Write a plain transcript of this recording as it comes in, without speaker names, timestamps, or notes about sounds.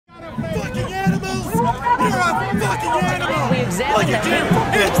We examined the handful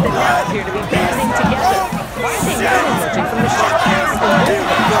groups that now appear to be banding together. Why are they not emerging from the short tracks and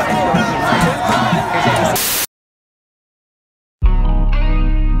moving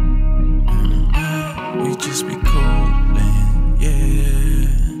We just be coolin', yeah.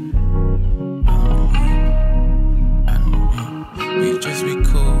 We just be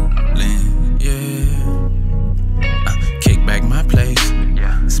coolin', yeah. KickBack my place,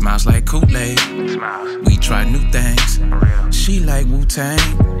 smiles like Koolin. We try new things. She like Wu-Tang,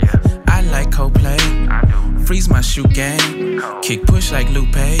 I like coupés. Freeze my shoe game, kick push like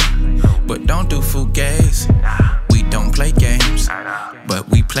Lupe, but don't do fugaze. We don't play games, but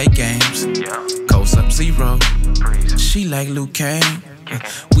we play games. Go subzero, she like Lu-Kang.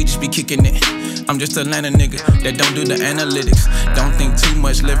 We just be kicking it. I'm just a Atlanta nigga that don't do the analytics. Don't think too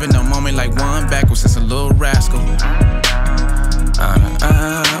much, living a moment like one backwards. It's a little rascal.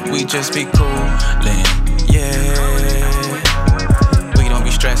 We just be coolin', yeah. We don't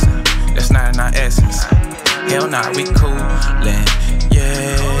be stressing, that's not in our essence. Hell nah, we coolin',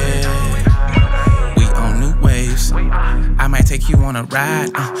 yeah. We on new waves. I might take you on a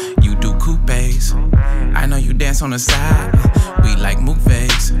ride, you do coupés. I know you dance on the side, we like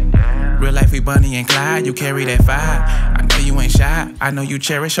movies. Real life, we Bonnie and Clyde, you carry that vibe. I know you ain't shy, I know you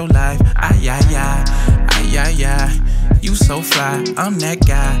cherish your life. Ai Yah Yah, Ai Yah Yah. You so fly, I'm that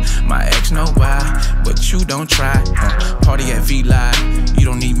guy. My ex know why, but you don't try. Party at V-Live, you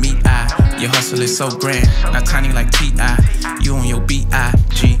don't need me, your hustle is so grand, not tiny like T.I. You on your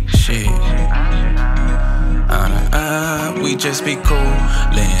B.I.G. shit. We just be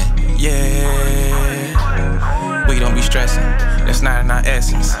coolin', yeah. We don't be stressing, that's not in our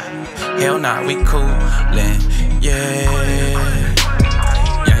essence. Hell nah, we coolin', yeah.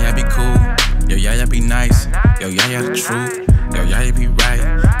 Yah Yah be cool, yo Yah Yah be nice, yo Yah Yah the truth, yo Yah Yah be right,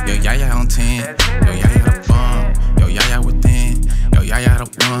 yo Yah Yah on 10, yo Yah Yah the bomb, yo Yah Yah within, yo Yah Yah the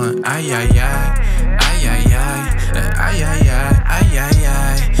one. Ai Yah Yah, Ai Yah Yah, Ai Yah Yah, Ai Yah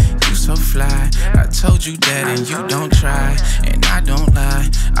Yah. You so fly, I told you that and you don't try, and I don't lie.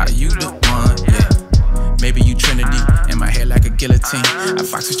 Are you the one? Yeah. Maybe you Trinity, in my head like a guillotine. I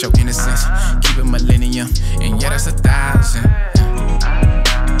fox with your innocence, keep it millennium, and yeah, that's 1,000.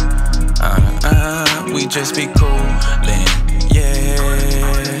 We just be coolin', yeah.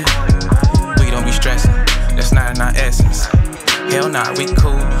 We don't be stressing, that's not in our essence. Hell nah, we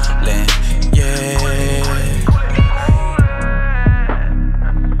coolin', yeah.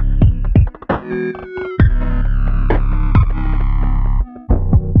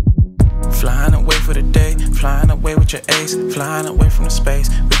 Flying away for the day, flying away with your ace, flying away from the space.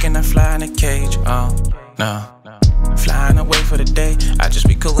 We cannot fly in a cage, oh no. Flying away for the day, I just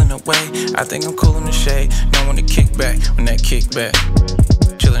be coolin' away. I think I'm cool in the shade, know when to kick back, when that kick back.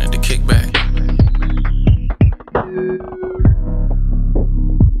 Chillin' at the kickback.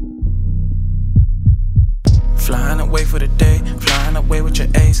 Flying away for the day, flying away with your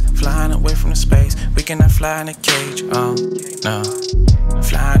ace, flying away from the space. We cannot fly in a cage, oh no.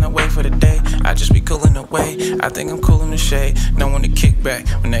 Flying away for the day, I just be coolin' away. I think I'm cool in the shade, know when to kick back,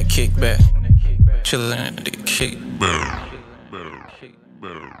 when that kick back. Chillin' at the kickback.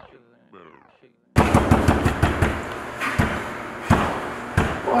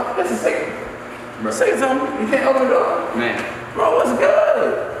 What? That's a second. Bro, say something. You can't open the door. Man. Bro, what's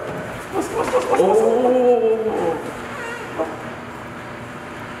good? What's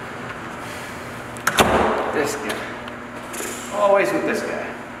This guy. Always with this guy.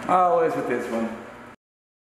 Always with this one.